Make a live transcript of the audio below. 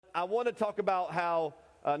I want to talk about how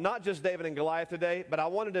not just David and Goliath today, but I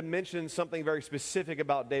wanted to mention something very specific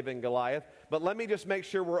about David and Goliath. But let me just make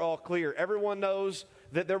sure we're all clear. Everyone knows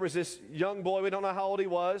that there was this young boy. We don't know how old he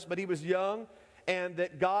was, but he was young, and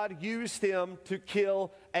that God used him to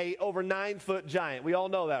kill a over 9-foot giant. We all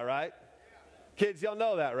know that, right? Kids, y'all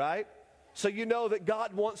know that, right? So you know that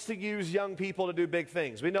God wants to use young people to do big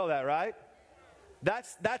things. We know that, right?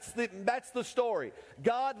 That's the story.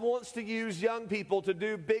 God wants to use young people to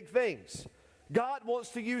do big things. God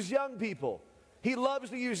wants to use young people. He loves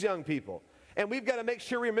to use young people. And we've got to make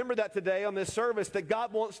sure we remember that today on this service, that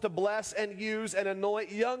God wants to bless and use and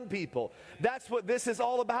anoint young people. That's what this is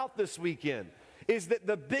all about this weekend, is that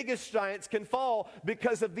the biggest giants can fall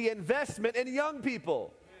because of the investment in young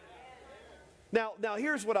people. Now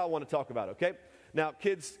here's what I want to talk about, okay? Now,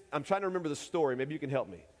 kids, I'm trying to remember the story. Maybe you can help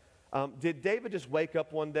me. Did David just wake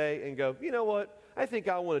up one day and go, you know what? I think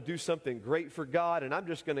I want to do something great for God, and I'm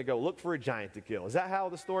just going to go look for a giant to kill. Is that how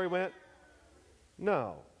the story went?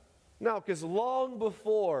 No, because long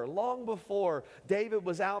before David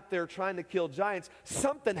was out there trying to kill giants,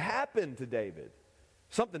 something happened to David.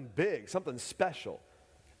 Something big, something special.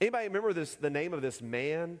 Anybody remember the name of this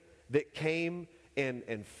man that came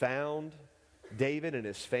and found David and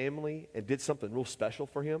his family and did something real special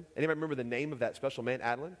for him? Anybody remember the name of that special man,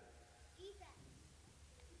 Adeline?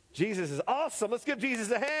 Jesus is awesome. Let's give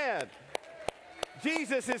Jesus a hand.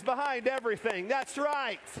 Jesus is behind everything. That's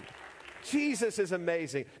right. Jesus is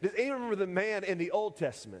amazing. Does anyone remember the man in the Old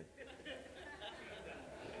Testament?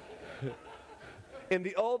 In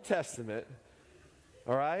the Old Testament,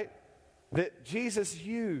 all right, that Jesus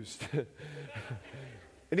used.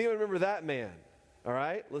 Anyone remember that man? All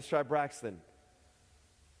right, let's try Braxton.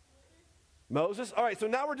 Moses? All right, so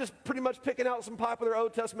now we're just pretty much picking out some popular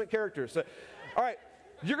Old Testament characters. So, all right.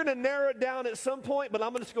 You're going to narrow it down at some point, but I'm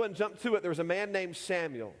going to just go ahead and jump to it. There was a man named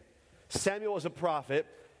Samuel. Samuel was a prophet.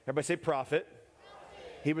 Everybody say prophet.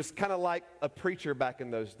 He was kind of like a preacher back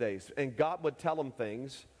in those days. And God would tell him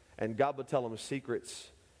things, and God would tell him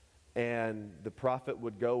secrets. And the prophet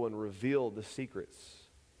would go and reveal the secrets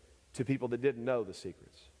to people that didn't know the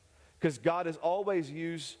secrets. Because God has always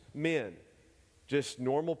used men, just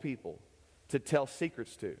normal people, to tell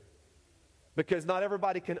secrets to. Because not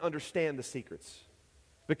everybody can understand the secrets.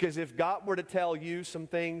 Because if God were to tell you some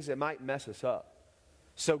things, it might mess us up.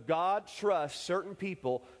 So God trusts certain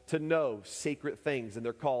people to know secret things, and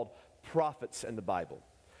they're called prophets in the Bible.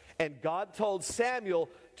 And God told Samuel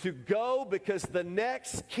to go because the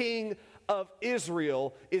next king of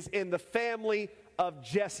Israel is in the family of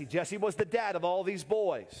Jesse. Jesse was the dad of all these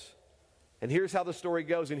boys. And here's how the story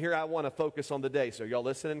goes, and here I want to focus on the day. So y'all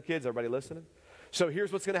listening, kids? Everybody listening? So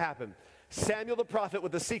here's what's going to happen. Samuel the prophet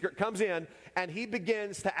with the secret comes in, and he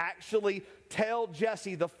begins to actually tell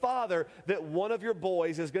Jesse, the father, that one of your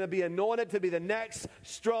boys is going to be anointed to be the next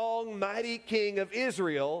strong, mighty king of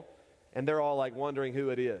Israel. And they're all like wondering who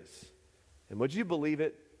it is. And would you believe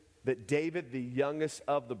it, that David, the youngest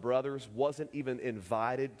of the brothers, wasn't even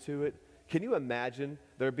invited to it? Can you imagine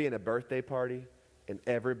there being a birthday party and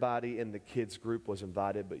everybody in the kids group was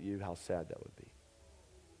invited but you? How sad that would be.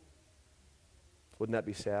 Wouldn't that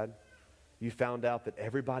be sad? You found out that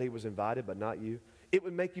everybody was invited but not you. It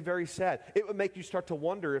would make you very sad. It would make you start to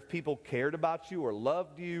wonder if people cared about you or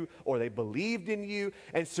loved you or they believed in you.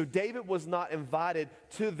 And so David was not invited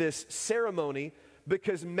to this ceremony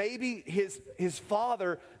because maybe his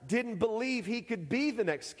father didn't believe he could be the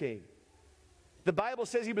next king. The Bible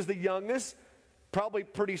says he was the youngest, probably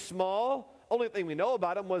pretty small. Only thing we know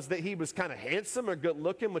about him was that he was kind of handsome or good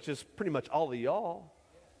looking, which is pretty much all of y'all,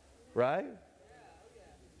 right?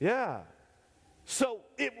 Yeah. So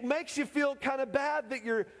it makes you feel kind of bad that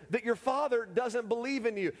your father doesn't believe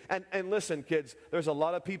in you. And listen, kids, there's a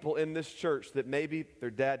lot of people in this church that maybe their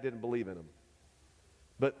dad didn't believe in them.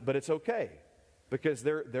 But it's okay because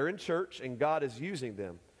they're in church and God is using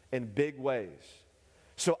them in big ways.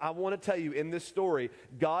 So I want to tell you in this story,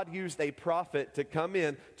 God used a prophet to come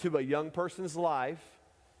in to a young person's life,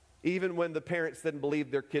 even when the parents didn't believe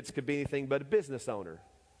their kids could be anything but a business owner.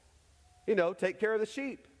 You know, take care of the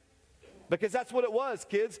sheep. Because that's what it was,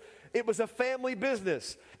 kids. It was a family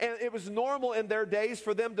business. And it was normal in their days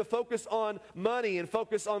for them to focus on money and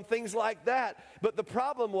focus on things like that. But the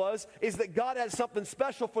problem is that God had something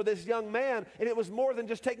special for this young man, and it was more than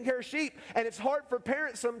just taking care of sheep. And it's hard for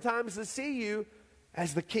parents sometimes to see you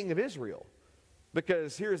as the king of Israel.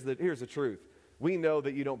 Because here's the truth. We know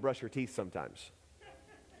that you don't brush your teeth sometimes.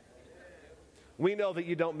 We know that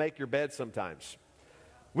you don't make your bed sometimes.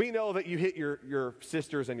 We know that you hit your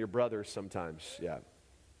sisters and your brothers sometimes, yeah.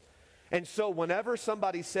 And so whenever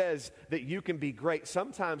somebody says that you can be great,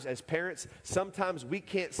 sometimes as parents, sometimes we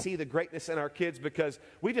can't see the greatness in our kids because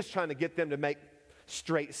we're just trying to get them to make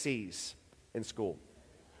straight C's in school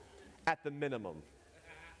at the minimum.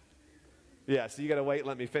 Yeah, so you got to wait and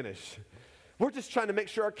let me finish. We're just trying to make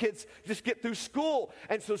sure our kids just get through school.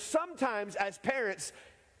 And so sometimes as parents,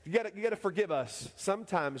 you got to forgive us.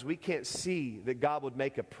 Sometimes we can't see that God would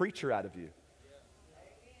make a preacher out of you.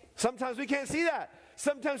 Sometimes we can't see that.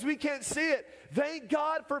 Sometimes we can't see it. Thank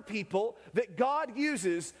God for people that God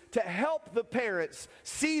uses to help the parents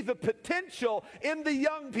see the potential in the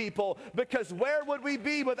young people, because where would we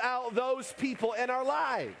be without those people in our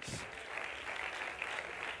lives?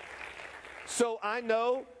 So I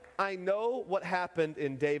know what happened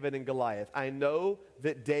in David and Goliath. I know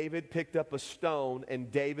that David picked up a stone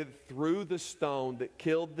and David threw the stone that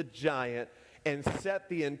killed the giant and set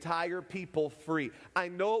the entire people free. I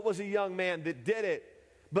know it was a young man that did it,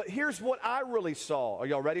 but here's what I really saw. Are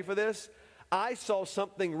y'all ready for this? I saw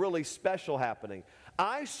something really special happening.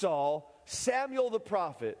 I saw Samuel the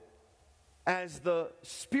prophet as the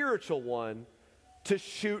spiritual one to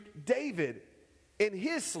shoot David in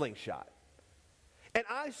his slingshot. And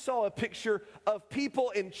I saw a picture of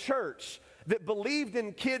people in church that believed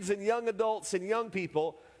in kids and young adults and young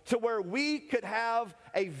people, to where we could have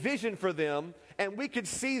a vision for them and we could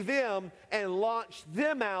see them and launch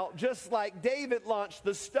them out just like David launched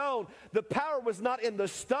the stone. The power was not in the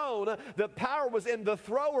stone. The power was in the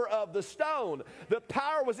thrower of the stone. The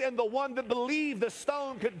power was in the one that believed the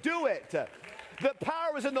stone could do it. The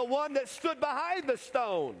power was in the one that stood behind the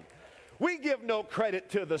stone. We give no credit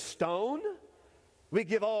to the stone. We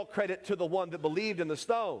give all credit to the one that believed in the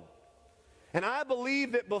stone. And I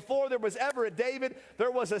believe that before there was ever a David,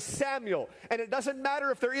 there was a Samuel. And it doesn't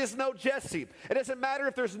matter if there is no Jesse. It doesn't matter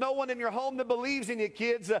if there's no one in your home that believes in you,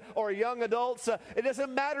 kids or young adults. It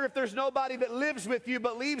doesn't matter if there's nobody that lives with you,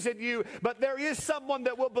 believes in you. But there is someone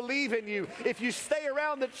that will believe in you. If you stay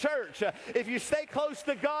around the church, if you stay close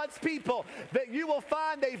to God's people, that you will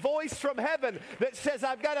find a voice from heaven that says,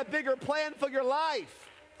 I've got a bigger plan for your life.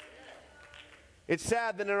 It's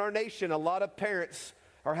sad that in our nation, a lot of parents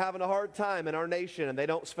are having a hard time in our nation, and they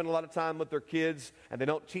don't spend a lot of time with their kids, and they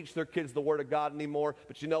don't teach their kids the Word of God anymore.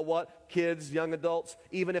 But you know what? Kids, young adults,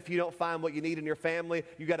 even if you don't find what you need in your family,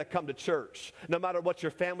 you got to come to church. No matter what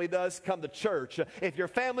your family does, come to church. If your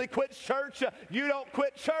family quits church, you don't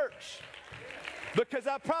quit church. Because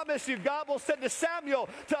I promise you, God will send a Samuel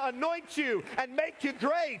to anoint you and make you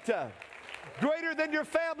great. Greater than your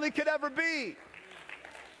family could ever be.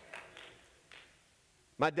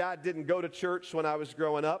 My dad didn't go to church when I was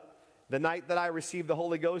growing up. The night that I received the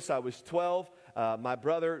Holy Ghost, I was 12. My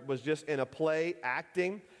brother was just in a play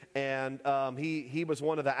acting, and he was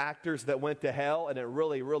one of the actors that went to hell, and it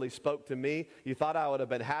really, really spoke to me. You thought I would have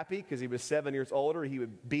been happy because he was 7 years older. He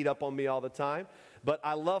would beat up on me all the time. But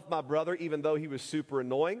I loved my brother even though he was super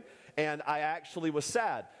annoying, and I actually was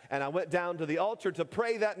sad. And I went down to the altar to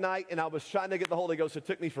pray that night, and I was trying to get the Holy Ghost. It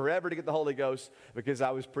took me forever to get the Holy Ghost because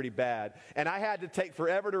I was pretty bad. And I had to take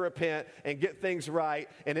forever to repent and get things right,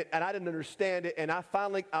 and I didn't understand it. And I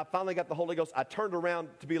finally got the Holy Ghost. I turned around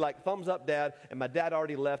to be like, thumbs up, Dad, and my dad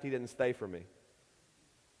already left. He didn't stay for me.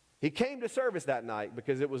 He came to service that night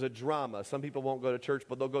because it was a drama. Some people won't go to church,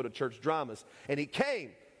 but they'll go to church dramas. And he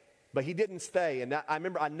came. But he didn't stay, and I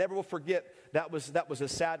remember, I never will forget, that was a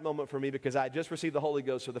sad moment for me because I had just received the Holy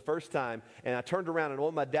Ghost for the first time, and I turned around and I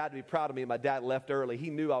wanted my dad to be proud of me, and my dad left early. He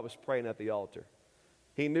knew I was praying at the altar.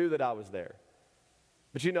 He knew that I was there.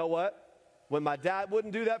 But you know what? When my dad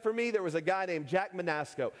wouldn't do that for me, there was a guy named Jack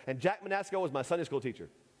Manasco, and Jack Manasco was my Sunday school teacher.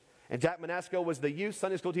 And Jack Manasco was the youth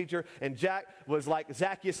Sunday school teacher, and Jack was like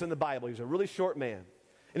Zacchaeus in the Bible. He was a really short man.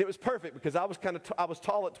 And it was perfect because I was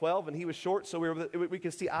tall at 12 and he was short, so we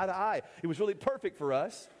could see eye to eye. It was really perfect for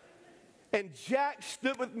us. And Jack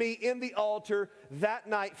stood with me in the altar that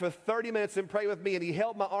night for 30 minutes and prayed with me, and he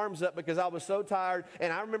held my arms up because I was so tired.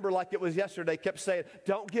 And I remember like it was yesterday, kept saying,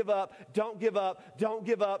 don't give up, don't give up, don't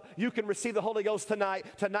give up. You can receive the Holy Ghost tonight.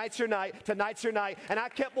 Tonight's your night, tonight's your night. And I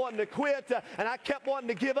kept wanting to quit, and I kept wanting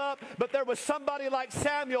to give up, but there was somebody like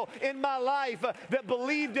Samuel in my life that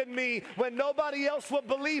believed in me when nobody else would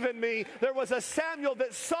believe in me. There was a Samuel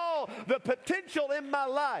that saw the potential in my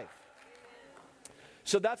life.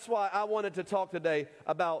 So that's why I wanted to talk today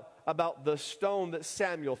about the stone that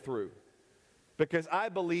Samuel threw. Because I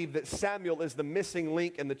believe that Samuel is the missing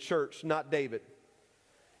link in the church, not David.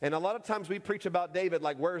 And a lot of times we preach about David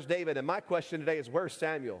like, where's David? And my question today is, where's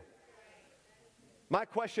Samuel? My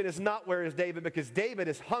question is not where is David, because David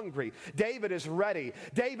is hungry. David is ready.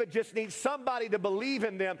 David just needs somebody to believe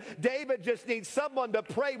in them. David just needs someone to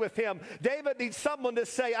pray with him. David needs someone to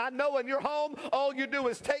say, I know in your home all you do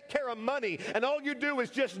is take care of money and all you do is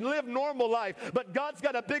just live normal life. But God's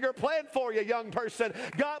got a bigger plan for you, young person.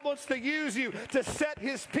 God wants to use you to set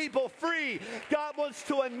his people free. God wants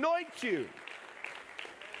to anoint you.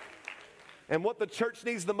 And what the church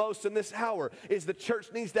needs the most in this hour is the church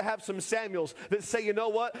needs to have some Samuels that say, you know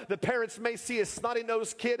what? The parents may see a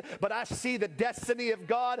snotty-nosed kid, but I see the destiny of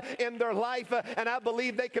God in their life, and I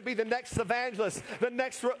believe they could be the next evangelist, the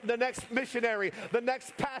next missionary, the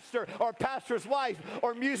next pastor or pastor's wife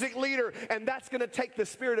or music leader. And that's going to take the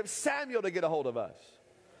spirit of Samuel to get a hold of us.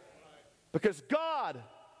 Because God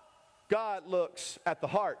looks at the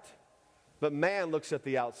heart, but man looks at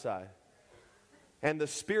the outside. And the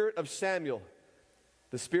spirit of Samuel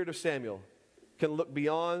can look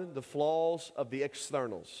beyond the flaws of the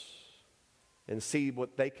externals and see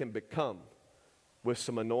what they can become with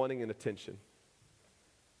some anointing and attention.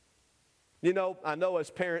 You know, I know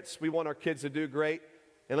as parents, we want our kids to do great.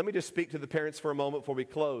 And let me just speak to the parents for a moment before we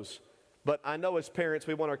close. But I know as parents,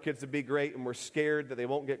 we want our kids to be great, and we're scared that they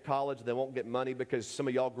won't get college, they won't get money, because some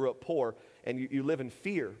of y'all grew up poor, and you live in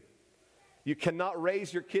fear. You cannot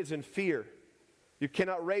raise your kids in fear. You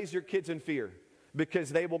cannot raise your kids in fear,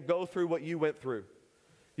 because they will go through what you went through.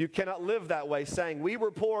 You cannot live that way, saying, we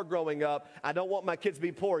were poor growing up, I don't want my kids to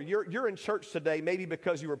be poor. You're in church today maybe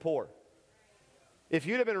because you were poor. If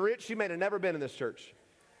you'd have been rich, you may have never been in this church.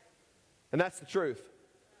 And that's the truth.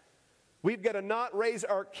 We've got to not raise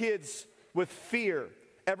our kids with fear.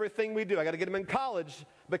 Everything we do, I got to get them in college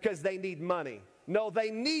because they need money. No,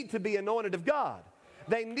 they need to be anointed of God.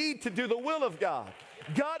 They need to do the will of God.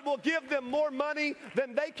 God will give them more money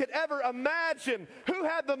than they could ever imagine. Who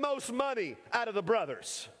had the most money out of the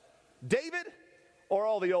brothers? David or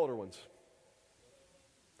all the older ones?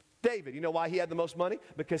 David. You know why he had the most money?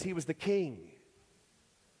 Because he was the king.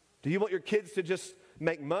 Do you want your kids to just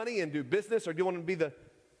make money and do business, or do you want them to be the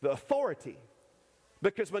authority?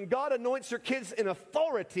 Because when God anoints your kids in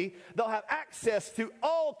authority, they'll have access to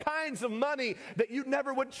all kinds of money that you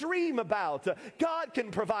never would dream about. God can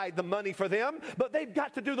provide the money for them, but they've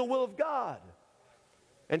got to do the will of God.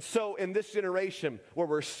 And so in this generation where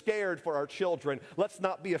we're scared for our children, let's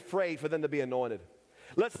not be afraid for them to be anointed.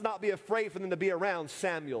 Let's not be afraid for them to be around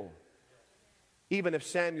Samuel, even if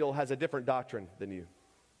Samuel has a different doctrine than you.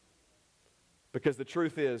 Because the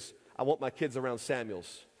truth is, I want my kids around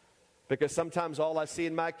Samuels. Because sometimes all I see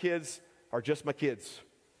in my kids are just my kids.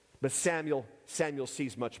 But Samuel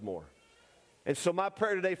sees much more. And so my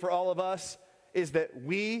prayer today for all of us is that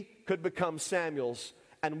we could become Samuels,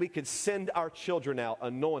 and we could send our children out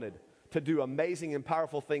anointed to do amazing and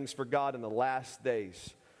powerful things for God in the last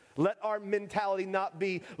days. Let our mentality not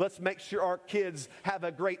be, let's make sure our kids have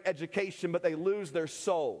a great education, but they lose their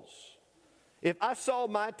souls. If I saw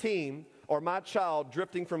my team or my child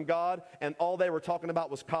drifting from God, and all they were talking about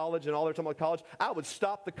was college, and all they were talking about college, I would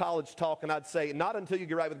stop the college talk, and I'd say, not until you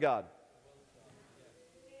get right with God.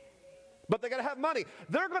 But they got to have money.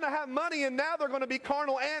 They're going to have money, and now they're going to be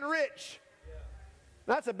carnal and rich.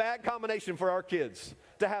 That's a bad combination for our kids,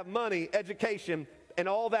 to have money, education, and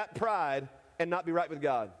all that pride, and not be right with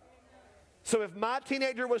God. So if my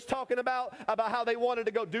teenager was talking about how they wanted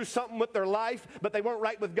to go do something with their life, but they weren't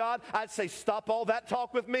right with God, I'd say, stop all that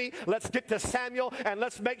talk with me. Let's get to Samuel, and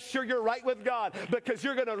let's make sure you're right with God, because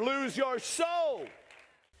you're going to lose your soul.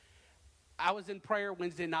 I was in prayer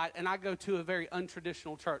Wednesday night, and I go to a very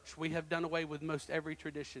untraditional church. We have done away with most every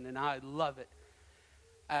tradition, and I love it.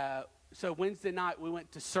 So Wednesday night, we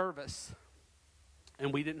went to service,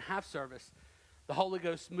 and we didn't have service. The Holy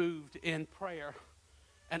Ghost moved in prayer.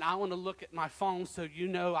 And I want to look at my phone so you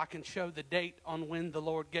know I can show the date on when the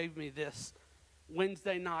Lord gave me this.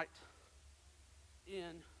 Wednesday night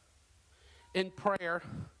in prayer,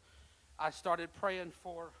 I started praying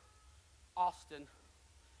for Austin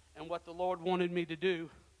and what the Lord wanted me to do.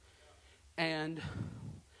 And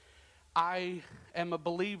I am a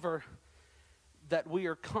believer that we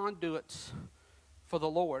are conduits for the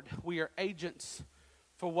Lord. We are agents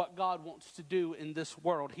for what God wants to do in this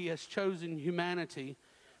world. He has chosen humanity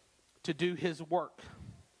to do his work.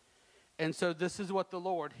 And so this is what the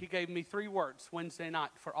Lord, he gave me 3 words Wednesday night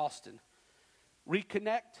for Austin.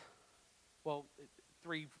 Reconnect. Well,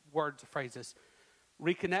 3 words or phrases.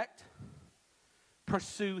 Reconnect,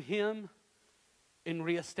 pursue him, and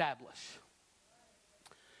reestablish.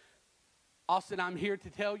 Austin, I'm here to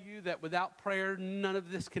tell you that without prayer, none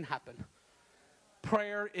of this can happen.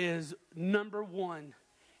 Prayer is number 1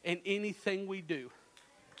 in anything we do.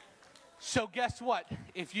 So guess what?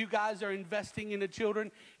 If you guys are investing in the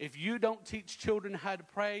children, if you don't teach children how to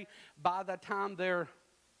pray by the time they're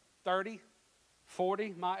 30,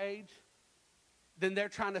 40, my age, then they're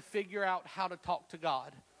trying to figure out how to talk to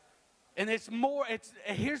God. And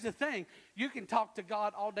here's the thing. You can talk to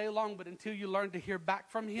God all day long, but until you learn to hear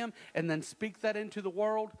back from him and then speak that into the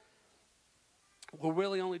world, we're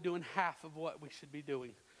really only doing half of what we should be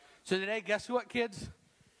doing. So today, guess what, kids?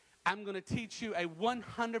 I'm going to teach you a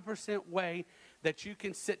 100% way that you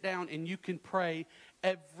can sit down and you can pray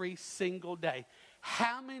every single day.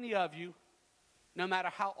 How many of you, no matter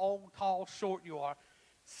how old, tall, short you are,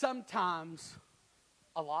 sometimes,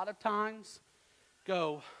 a lot of times,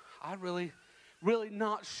 go, I really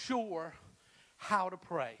not sure how to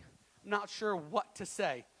pray. Not sure what to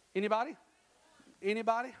say. Anybody?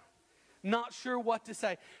 Anybody? Not sure what to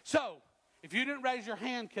say. So, if you didn't raise your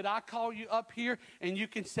hand, could I call you up here and you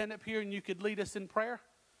can stand up here and you could lead us in prayer?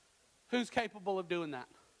 Who's capable of doing that?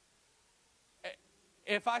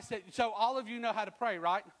 If I said, so all of you know how to pray,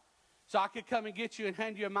 right? So I could come and get you and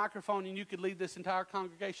hand you a microphone and you could lead this entire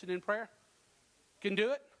congregation in prayer? Can do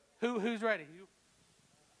it? Who's ready? You?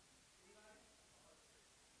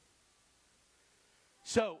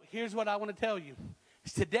 So here's what I want to tell you.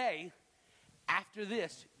 Today, after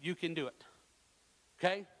this, you can do it.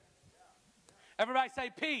 Okay? Everybody say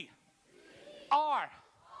P. R.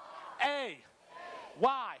 A.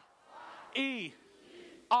 Y. E.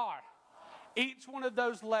 R. Each one of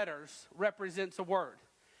those letters represents a word.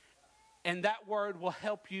 And that word will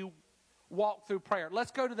help you walk through prayer. Let's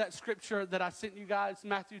go to that scripture that I sent you guys,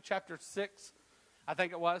 Matthew chapter 6, I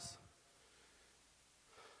think it was.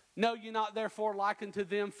 Know ye not therefore like unto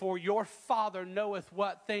them, for your Father knoweth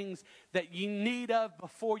what things that ye need of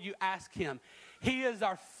before you ask him. He is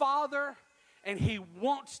our Father, and he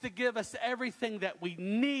wants to give us everything that we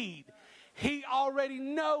need. He already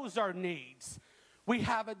knows our needs. We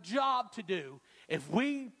have a job to do. If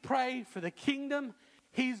we pray for the kingdom,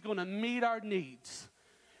 he's going to meet our needs.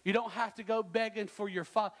 You don't have to go begging for your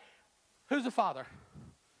father. Who's a father?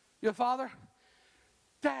 Your father?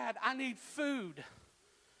 Dad, I need food.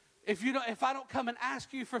 If I don't come and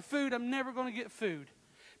ask you for food, I'm never going to get food.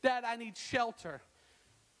 Dad, I need shelter.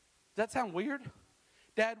 Does that sound weird?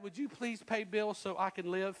 Dad, would you please pay bills so I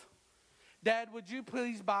can live? Dad, would you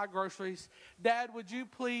please buy groceries? Dad, would you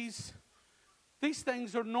please? These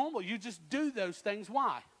things are normal. You just do those things.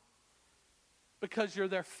 Why? Because you're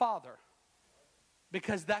their father.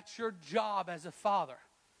 Because that's your job as a father.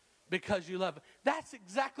 Because you love him. That's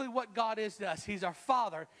exactly what God is to us. He's our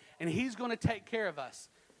Father, and he's going to take care of us.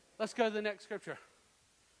 Let's go to the next scripture.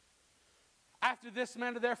 After this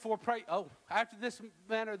manner therefore pray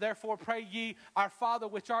ye, our Father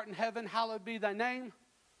which art in heaven, hallowed be thy name.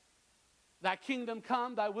 Thy kingdom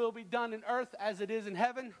come, thy will be done in earth as it is in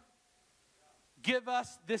heaven. Give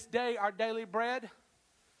us this day our daily bread.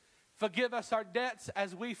 Forgive us our debts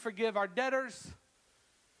as we forgive our debtors.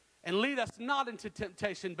 And lead us not into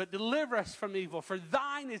temptation, but deliver us from evil. For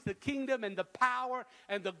thine is the kingdom and the power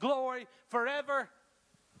and the glory forever.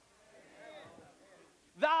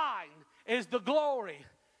 Thine is the glory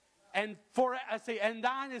and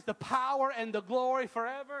thine is the power and the glory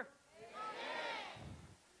forever.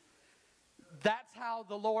 That's how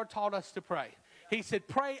the Lord taught us to pray. He said,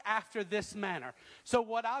 pray after this manner. So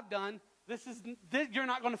what I've done, you're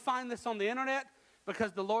not going to find this on the internet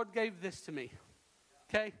because the Lord gave this to me.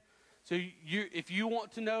 Okay? So if you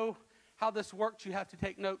want to know how this works, you have to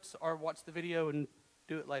take notes or watch the video and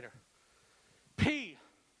do it later. P.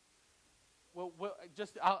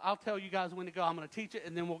 I'll tell you guys when to go. I'm going to teach it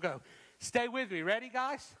and then we'll go. Stay with me. Ready,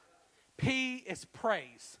 guys? P is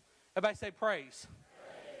praise. Everybody say praise.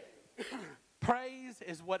 Praise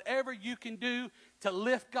is whatever you can do to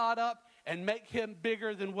lift God up and make him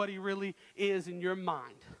bigger than what he really is in your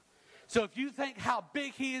mind. So if you think how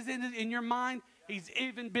big he is in your mind, he's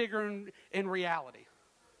even bigger in reality.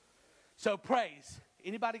 So praise.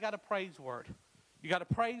 Anybody got a praise word? You got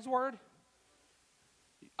a praise word?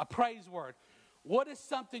 A praise word. What is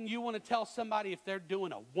something you want to tell somebody if they're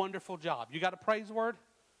doing a wonderful job? You got a praise word?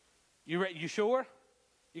 You sure?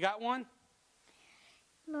 You got one?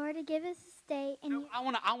 Lord, give us this day. I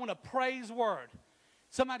want a praise word.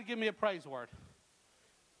 Somebody give me a praise word.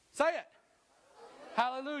 Say it.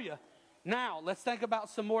 Hallelujah. Now, let's think about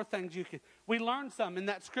some more things we learned some in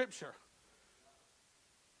that scripture.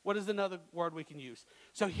 What is another word we can use?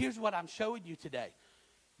 So here's what I'm showing you today.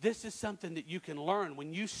 This is something that you can learn.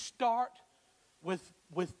 When you start with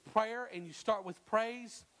prayer and you start with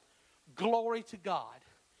praise, glory to God.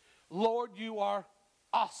 Lord, you are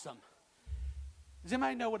awesome. Does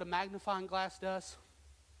anybody know what a magnifying glass does?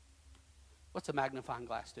 What's a magnifying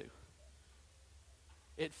glass do?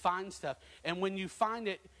 It finds stuff. And when you find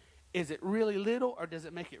it, is it really little or does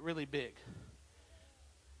it make it really big?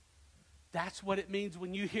 That's what it means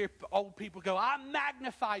when you hear old people go, I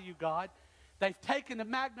magnify you, God. They've taken a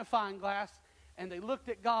magnifying glass and they looked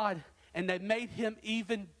at God and they made him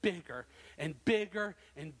even bigger and bigger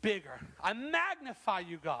and bigger. I magnify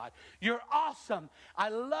you, God. You're awesome. I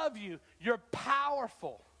love you. You're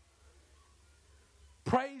powerful.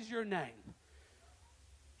 Praise your name.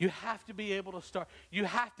 You have to be able to start. You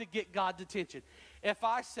have to get God's attention. If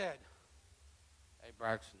I said, hey,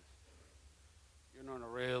 Braxton, you're doing a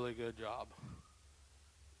really good job.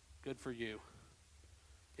 Good for you.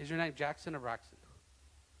 Is your name Jackson or Braxton?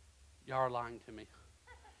 Y'all are lying to me.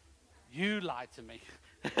 You lied to me.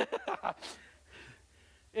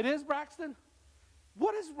 It is Braxton?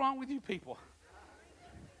 What is wrong with you people?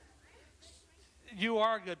 You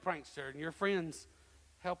are a good prankster, and your friends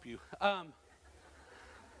help you.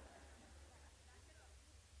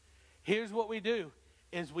 Here's what we do,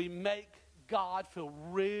 is we make God feel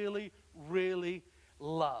really, really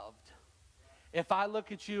loved. If I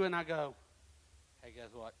look at you and I go, hey, guess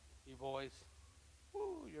what? You boys,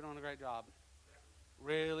 woo, you're doing a great job.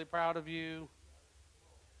 Really proud of you.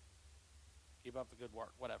 Keep up the good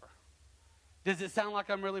work, whatever. Does it sound like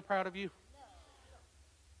I'm really proud of you?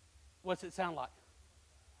 What's it sound like?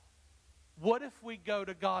 What if we go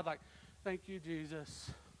to God like, thank you, Jesus.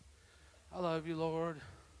 I love you, Lord.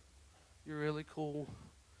 You're really cool.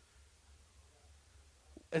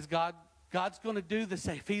 As God's going to do the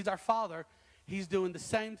same. If he's our Father, he's doing the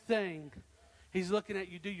same thing. He's looking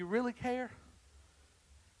at you. Do you really care?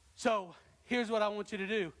 So here's what I want you to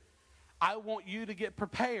do. I want you to get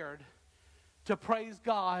prepared to praise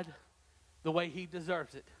God the way he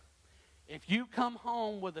deserves it. If you come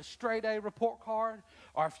home with a straight A report card,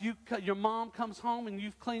 or if your mom comes home and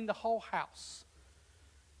you've cleaned the whole house,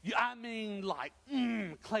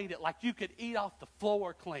 cleaned it like you could eat off the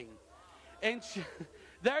floor clean. And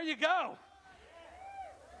there you go.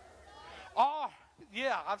 Oh,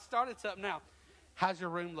 yeah, I've started something now. How's your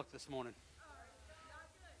room look this morning?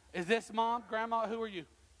 Is this mom, grandma, who are you?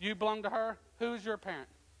 You belong to her? Who's your parent?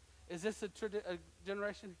 Is this a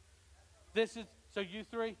generation? This is, so you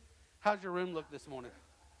three? How's your room look this morning?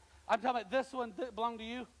 I'm talking about this one that belong to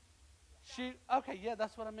you? Okay, yeah,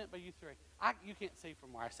 that's what I meant by you three. You can't see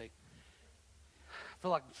from where I see. I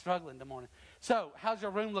feel like I'm struggling this morning. So, how's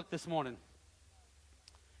your room look this morning?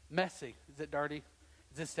 Messy. Is it dirty?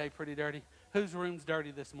 Does it stay pretty dirty? Whose room's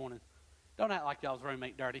dirty this morning? Don't act like y'all's room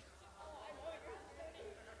ain't dirty.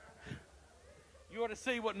 You ought to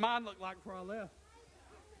see what mine looked like before I left.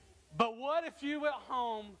 But what if you went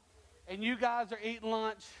home and you guys are eating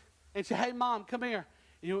lunch and say, hey, Mom, come here.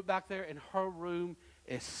 And you went back there and her room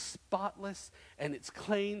is spotless and it's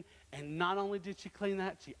clean. And not only did she clean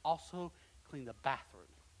that, she also cleaned the bathroom.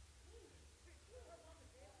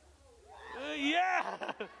 Yeah.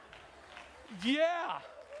 Yeah.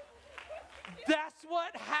 That's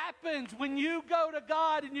what happens when you go to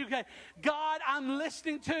God and you go, God, I'm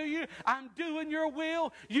listening to you. I'm doing your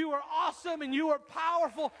will. You are awesome and you are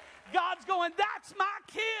powerful. God's going, that's my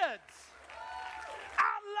kids.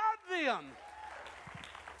 I love them.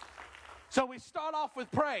 So we start off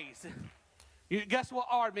with praise. Guess what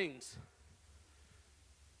R means?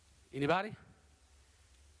 Anybody?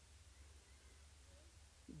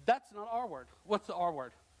 That's not our word. What's the R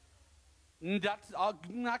word? That's all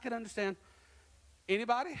I can understand.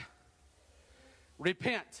 Anybody?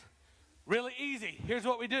 Repent. Really easy. Here's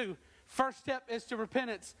what we do. First step is to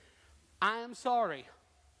repentance. I am sorry.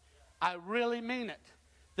 I really mean it.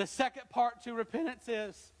 The second part to repentance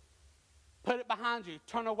is put it behind you.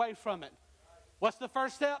 Turn away from it. What's the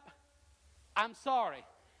first step? I'm sorry.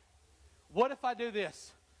 What if I do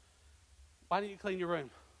this? Why don't you clean your room?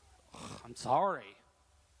 I'm sorry.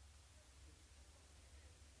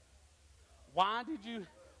 Why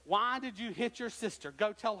did you hit your sister?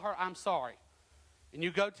 Go tell her I'm sorry. And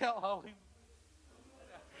you go tell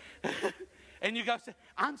her. And you go say,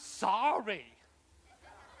 I'm sorry.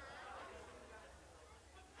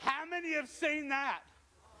 How many have seen that?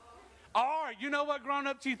 Or, you know what,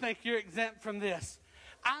 grown-ups, you think you're exempt from this.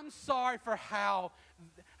 I'm sorry for how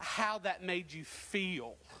that made you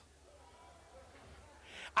feel.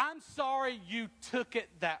 I'm sorry you took it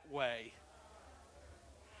that way.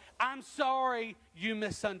 I'm sorry you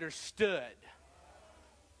misunderstood.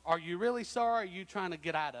 Are you really sorry? Or are you trying to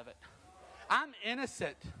get out of it? I'm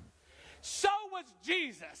innocent. So was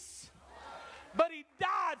Jesus. But he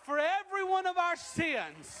died for every one of our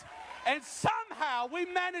sins. And somehow we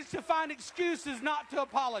managed to find excuses not to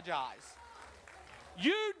apologize.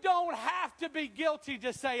 You don't have to be guilty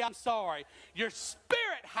to say I'm sorry. Your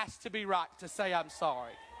spirit has to be right to say I'm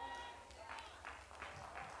sorry.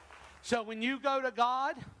 So when you go to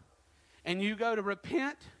God and you go to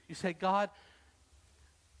repent, you say, God,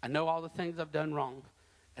 I know all the things I've done wrong,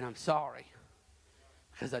 and I'm sorry.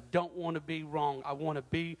 Because I don't want to be wrong. I want to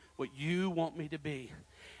be what you want me to be.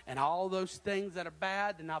 And all those things that are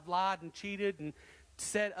bad, and I've lied and cheated and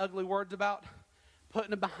said ugly words about, putting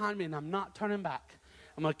them behind me, and I'm not turning back.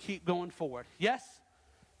 I'm going to keep going forward. Yes?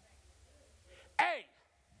 A.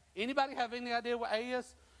 Anybody have any idea what A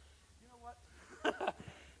is? You know what?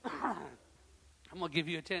 I'm going to give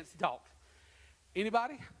you a chance to talk.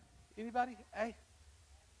 Anybody? Anybody? A?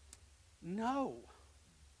 No.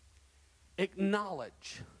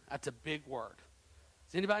 Acknowledge. That's a big word.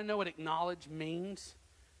 Does anybody know what acknowledge means?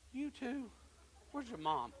 You too. Where's your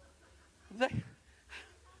mom? I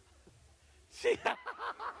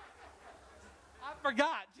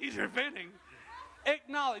forgot. She's repenting.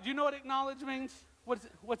 Acknowledge. You know what acknowledge means?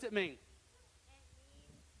 What's it mean?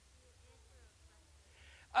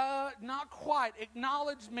 Not quite.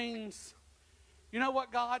 Acknowledge means, you know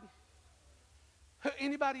what, God?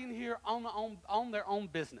 Anybody in here own their own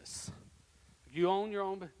business? You own your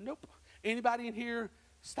own? Nope. Anybody in here?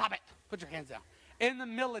 Stop it. Put your hands down. In the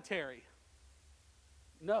military?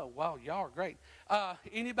 No. Wow, y'all are great.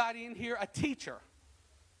 Anybody in here a teacher?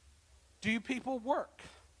 Do you people work?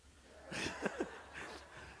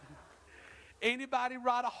 Anybody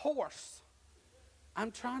ride a horse?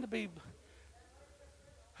 I'm trying to be...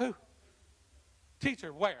 Who?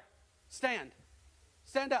 Teacher, where? Stand.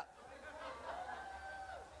 Stand up.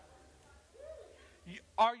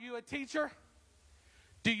 Are you a teacher?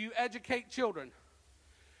 Do you educate children?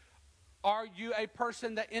 Are you a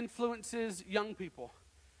person that influences young people?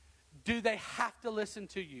 Do they have to listen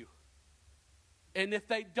to you? And if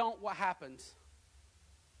they don't, what happens?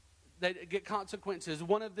 They get consequences.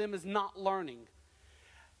 One of them is not learning.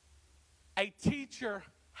 A teacher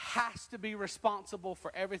has to be responsible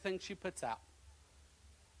for everything she puts out.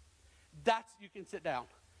 You can sit down.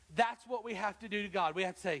 That's what we have to do to God. We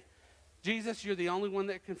have to say, Jesus, you're the only one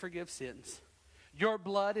that can forgive sins. Your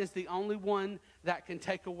blood is the only one that can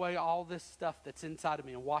take away all this stuff that's inside of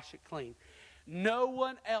me and wash it clean. No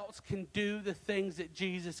one else can do the things that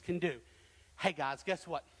Jesus can do. Hey guys, guess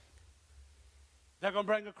what? They're going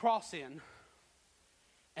to bring a cross in,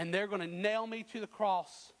 and they're going to nail me to the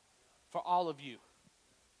cross for all of you.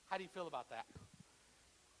 How do you feel about that?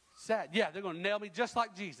 Sad. Yeah, they're going to nail me just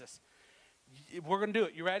like Jesus. We're going to do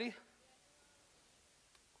it. You ready?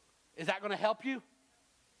 Is that going to help you?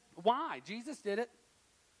 Why? Jesus did it.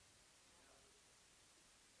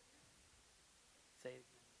 Say it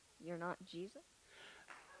again. You're not Jesus?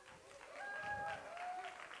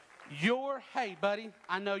 Hey, buddy,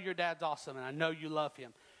 I know your dad's awesome, and I know you love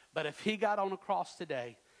him. But if he got on a cross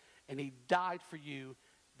today and he died for you,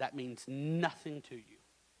 that means nothing to you.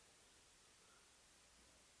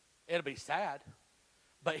 It'll be sad.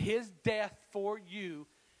 But his death for you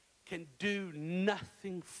can do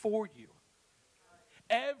nothing for you.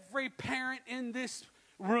 Every parent in this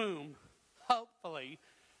room, hopefully,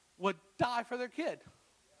 would die for their kid.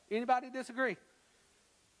 Anybody disagree?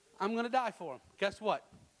 I'm going to die for them. Guess what?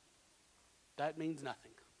 That means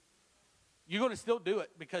nothing. You're going to still do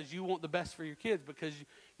it because you want the best for your kids, because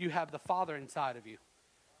you have the Father inside of you,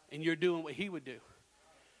 and you're doing what he would do.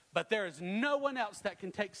 But there is no one else that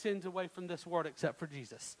can take sins away from this world except for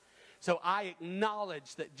Jesus. So I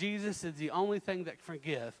acknowledge that Jesus is the only thing that can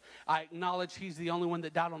forgive. I acknowledge he's the only one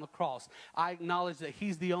that died on the cross. I acknowledge that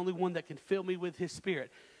he's the only one that can fill me with his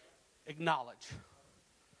Spirit. Acknowledge.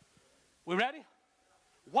 We ready?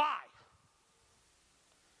 Why?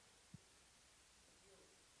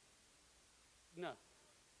 No.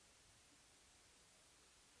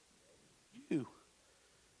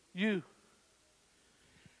 You.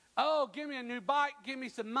 Oh, give me a new bike, give me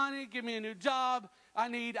some money, give me a new job. I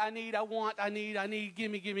need,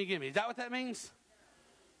 gimme. Is that what that means?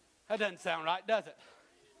 That doesn't sound right, does it?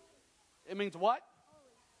 It means what?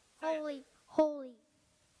 Holy, holy.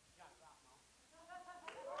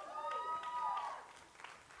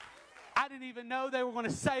 I didn't even know they were going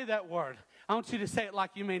to say that word. I want you to say it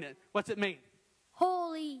like you mean it. What's it mean?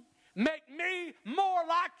 Holy. Make me more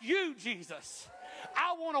like you, Jesus.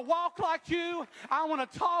 I want to walk like you. I want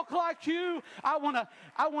to talk like you. I want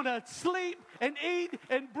to sleep and eat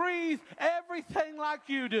and breathe everything like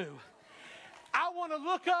you do. I want to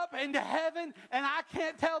look up into heaven and I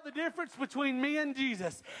can't tell the difference between me and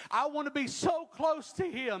Jesus. I want to be so close to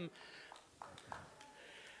him.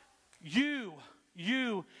 You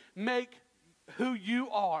make who you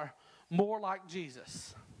are more like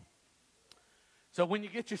Jesus. So when you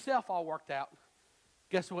get yourself all worked out,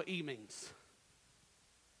 guess what E means?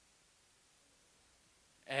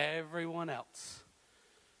 Everyone else.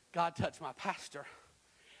 God touched my pastor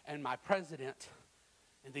and my president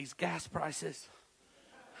and these gas prices.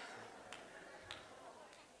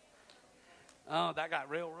 Oh, that got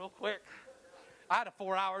real quick. I had a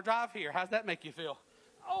 4-hour drive here. How's that make you feel?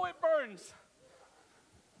 Oh, it burns.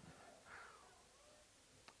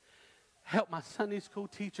 Help my Sunday school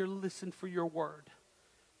teacher listen for your word.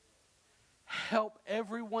 Help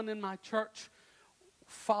everyone in my church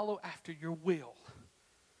follow after your will.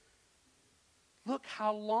 Look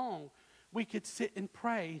how long we could sit and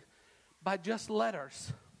pray by just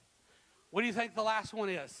letters. What do you think the last one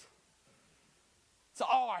is? It's an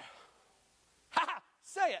R. Ha ha!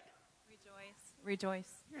 Say it. Rejoice. Rejoice.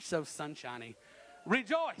 You're so sunshiny.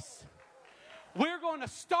 Rejoice. We're going to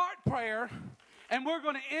start prayer and we're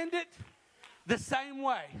going to end it the same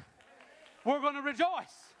way. We're going to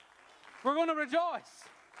rejoice. We're going to rejoice.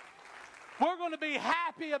 We're going to be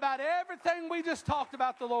happy about everything we just talked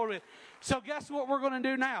about the Lord with. So guess what we're going to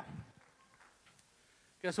do now?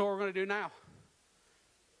 Guess what we're going to do now?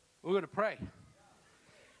 We're going to pray.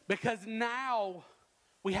 Because now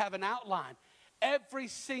we have an outline. Every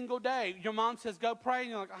single day, your mom says, go pray. And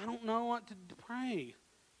you're like, I don't know what to pray.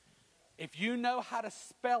 If you know how to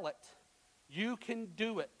spell it, you can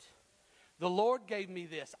do it. The Lord gave me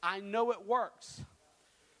this. I know it works.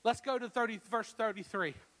 Let's go to verse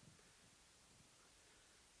 33.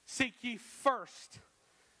 Seek ye first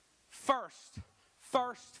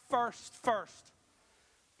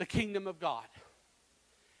the kingdom of God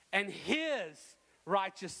and his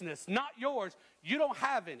righteousness, not yours. You don't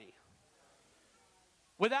have any.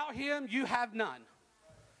 Without him, you have none.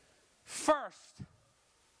 First,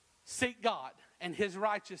 seek God and his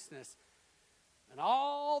righteousness. And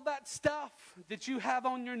all that stuff that you have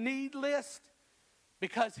on your need list,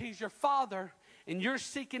 because he's your father and you're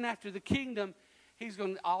seeking after the kingdom,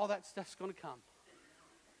 all that stuff's going to come.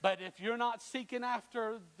 But if you're not seeking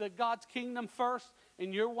after the God's kingdom first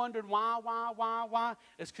and you're wondering why,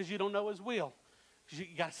 it's because you don't know his will. You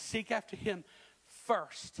got to seek after him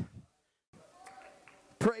first.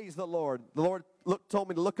 Praise the Lord. The Lord told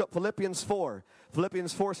me to look up Philippians 4.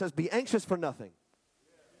 Philippians 4 says, be anxious for nothing,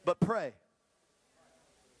 but pray.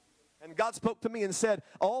 And God spoke to me and said,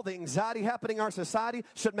 all the anxiety happening in our society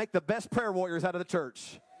should make the best prayer warriors out of the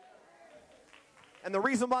church. And the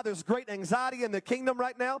reason why there's great anxiety in the kingdom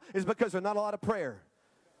right now is because there's not a lot of prayer.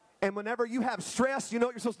 And whenever you have stress, you know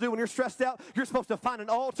what you're supposed to do when you're stressed out? You're supposed to find an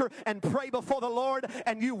altar and pray before the Lord,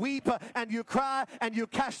 and you weep and you cry and you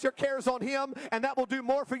cast your cares on him, and that will do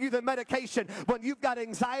more for you than medication. When you've got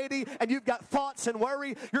anxiety and you've got thoughts and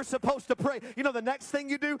worry, you're supposed to pray. You know the next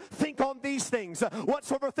thing you do? Think on these things.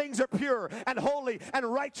 Whatsoever things are pure and holy and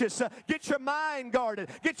righteous. Get your mind guarded.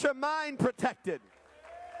 Get your mind protected.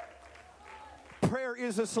 Prayer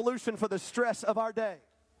is a solution for the stress of our day.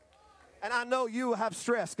 And I know you have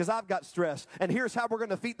stress because I've got stress. And here's how we're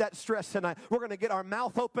going to defeat that stress tonight. We're going to get our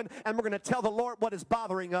mouth open and we're going to tell the Lord what is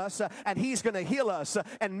bothering us. And he's going to heal us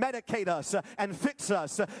and medicate us and fix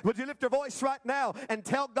us. Would you lift your voice right now and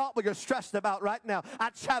tell God what you're stressed about right now?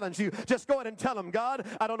 I challenge you. Just go ahead and tell him, God,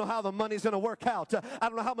 I don't know how the money's going to work out. I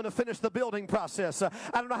don't know how I'm going to finish the building process. I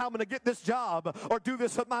don't know how I'm going to get this job or do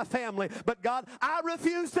this with my family. But God, I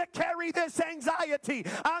refuse to carry this anxiety.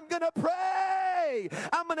 I'm going to pray.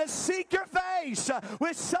 I'm going to seek your face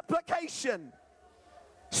with supplication.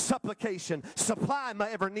 Supplication. Supply my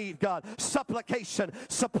every need, God. Supplication.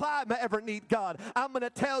 Supply my every need, God. I'm going to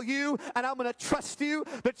tell you and I'm going to trust you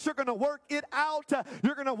that you're going to work it out.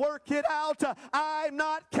 You're going to work it out. I'm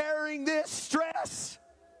not carrying this stress.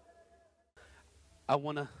 I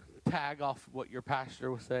want to tag off what your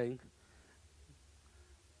pastor was saying.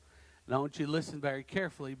 And I want you to listen very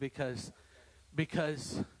carefully because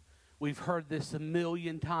we've heard this a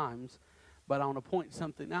million times, but I want to point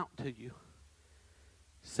something out to you.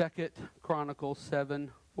 2 Chronicles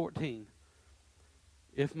 7:14.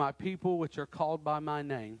 If my people which are called by my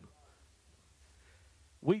name.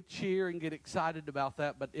 We cheer and get excited about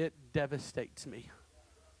that, but it devastates me.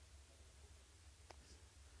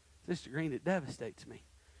 Sister Green, it devastates me.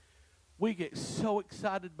 We get so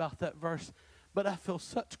excited about that verse, but I feel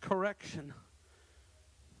such correction.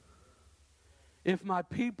 If my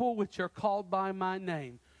people which are called by my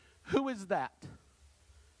name. Who is that?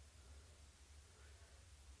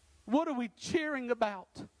 What are we cheering about?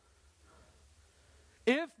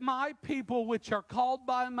 If my people which are called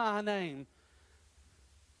by my name.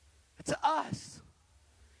 It's us.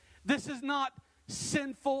 This is not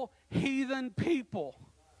sinful heathen people.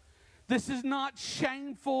 This is not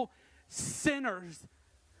shameful sinners.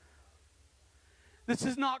 This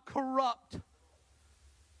is not corrupt.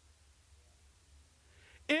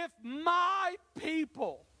 If my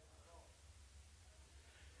people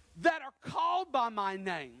that are called by my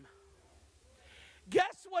name,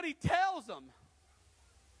 guess what he tells them?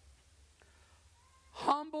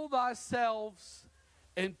 Humble thyselves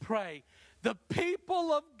and pray. The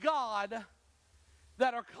people of God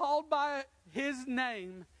that are called by his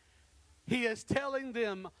name, he is telling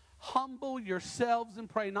them, humble yourselves and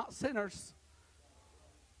pray, not sinners.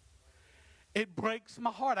 It breaks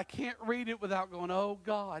my heart. I can't read it without going, oh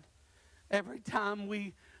God. Every time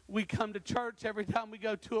we come to church, every time we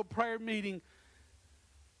go to a prayer meeting,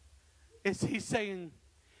 he's saying,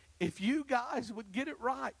 if you guys would get it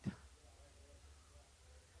right.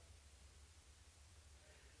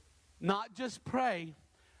 Not just pray,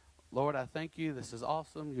 Lord, I thank you. This is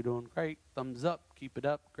awesome. You're doing great. Thumbs up. Keep it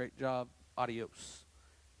up. Great job. Adios.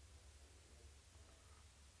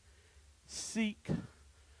 Seek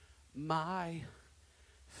my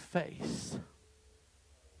face.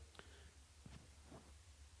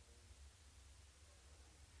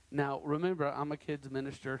 Now, remember, I'm a kids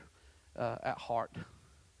minister at heart.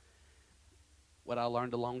 What I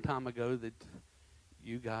learned a long time ago that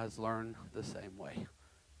you guys learn the same way.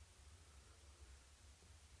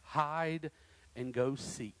 Hide and go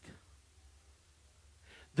seek.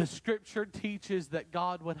 The scripture teaches that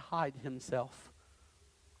God would hide himself.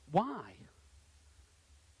 Why?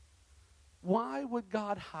 Why would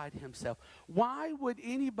God hide himself? Why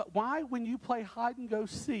when you play hide and go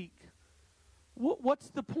seek, what's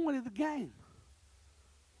the point of the game?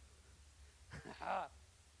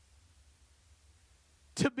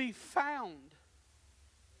 To be found.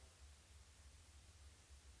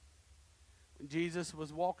 When Jesus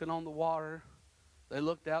was walking on the water, they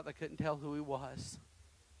looked out, they couldn't tell who he was.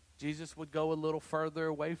 Jesus would go a little further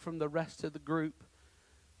away from the rest of the group.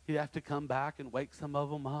 He'd have to come back and wake some of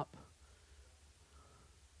them up.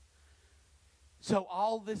 So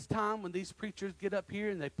all this time when these preachers get up here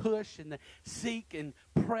and they push and they seek and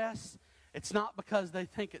press, it's not because they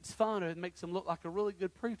think it's fun or it makes them look like a really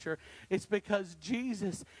good preacher. It's because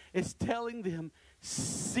Jesus is telling them,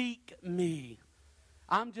 seek me.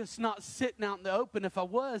 I'm just not sitting out in the open. If I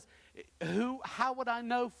was, how would I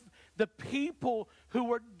know the people who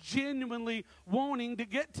were genuinely wanting to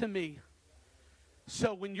get to me?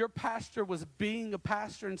 So when your pastor was being a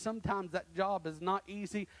pastor, and sometimes that job is not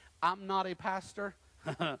easy, I'm not a pastor.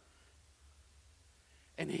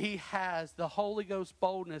 And he has the Holy Ghost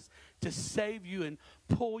boldness to save you and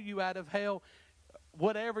pull you out of hell.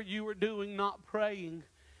 Whatever you were doing, not praying,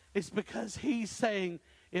 it's because he's saying,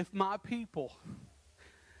 if my people,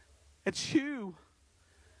 it's you,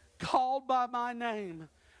 called by my name,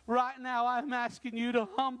 right now I'm asking you to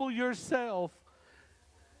humble yourself.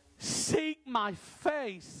 Seek my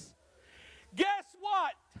face. Guess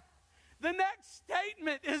what? The next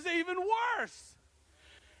statement is even worse.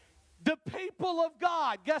 The people of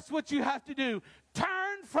God, guess what you have to do?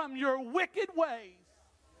 Turn from your wicked ways.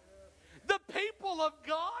 The people of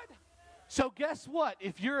God. So guess what?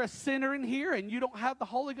 If you're a sinner in here and you don't have the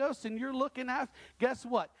Holy Ghost and you're looking at, guess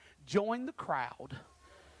what? Join the crowd.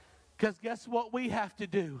 Because guess what we have to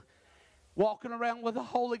do? Walking around with the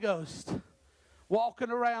Holy Ghost.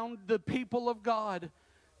 Walking around the people of God.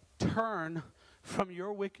 Turn from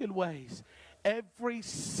your wicked ways. Every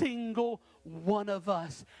single one of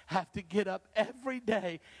us have to get up every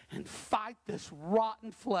day and fight this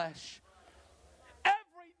rotten flesh.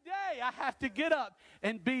 Every day I have to get up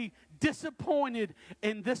and be disappointed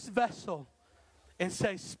in this vessel and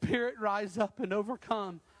say, Spirit, rise up and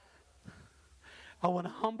overcome. I want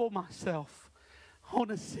to humble myself. I want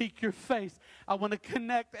to seek your face. I want to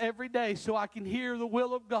connect every day so I can hear the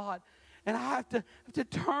will of God. And I have to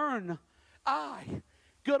turn.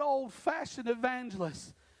 Good old-fashioned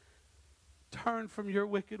evangelist, turn from your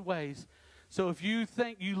wicked ways. So if you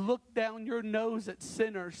think you look down your nose at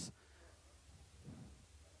sinners,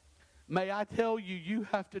 may I tell you, you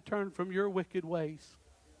have to turn from your wicked ways.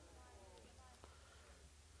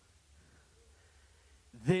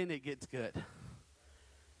 Then it gets good.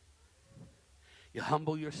 You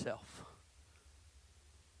humble yourself.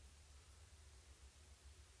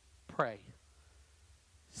 Pray.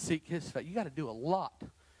 Seek his face. You got to do a lot.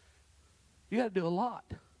 You got to do a lot.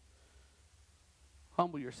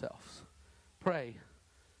 Humble yourselves. Pray.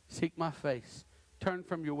 Seek my face. Turn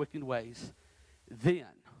from your wicked ways. Then,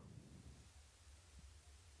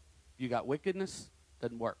 you got wickedness,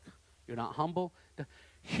 doesn't work. You're not humble.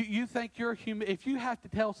 You think you're human. If you have to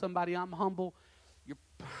tell somebody I'm humble, you're,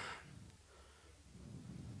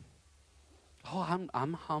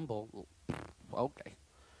 I'm humble. Okay.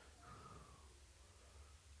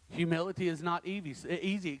 Humility is not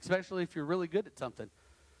easy, especially if you're really good at something.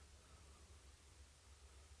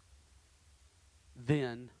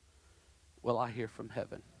 Then will I hear from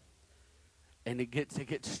heaven. And it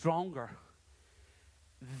gets stronger.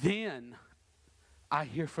 Then I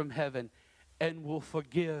hear from heaven and will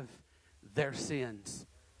forgive their sins.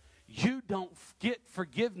 You don't get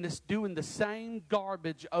forgiveness doing the same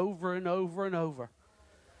garbage over and over and over.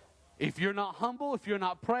 If you're not humble, if you're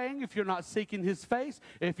not praying, if you're not seeking His face,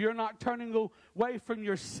 if you're not turning away from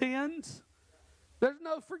your sins, there's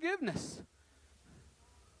no forgiveness.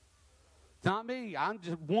 It's not me. I'm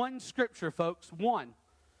just one scripture, folks. One.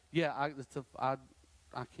 Yeah,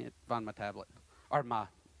 I can't find my tablet or the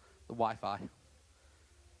Wi-Fi.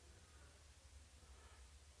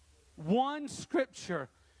 One scripture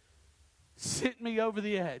sent me over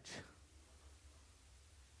the edge.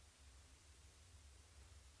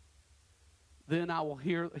 Then I will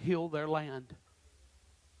heal their land.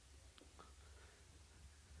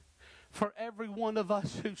 For every one of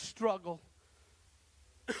us who struggle,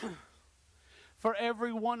 for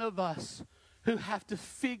every one of us who have to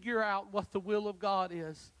figure out what the will of God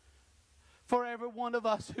is, for every one of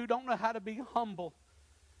us who don't know how to be humble,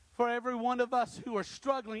 for every one of us who are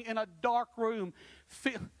struggling in a dark room,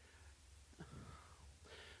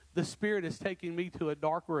 the Spirit is taking me to a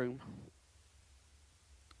dark room.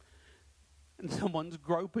 And someone's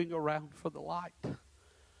groping around for the light.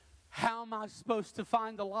 How am I supposed to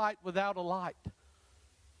find the light without a light?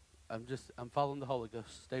 I'm following the Holy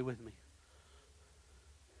Ghost. Stay with me.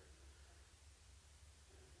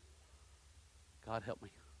 God help me.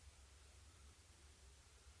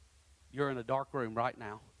 You're in a dark room right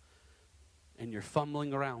now. And you're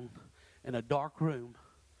fumbling around in a dark room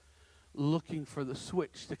looking for the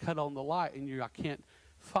switch to cut on the light. And I can't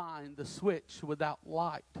find the switch without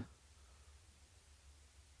light.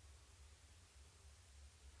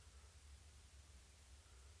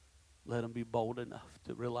 Let them be bold enough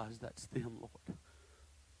to realize that's them, Lord. I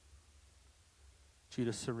want you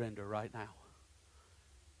to surrender right now.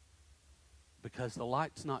 Because the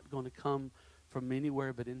light's not going to come from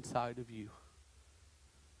anywhere but inside of you.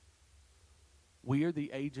 We are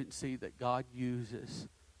the agency that God uses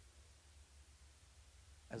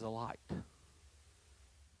as a light.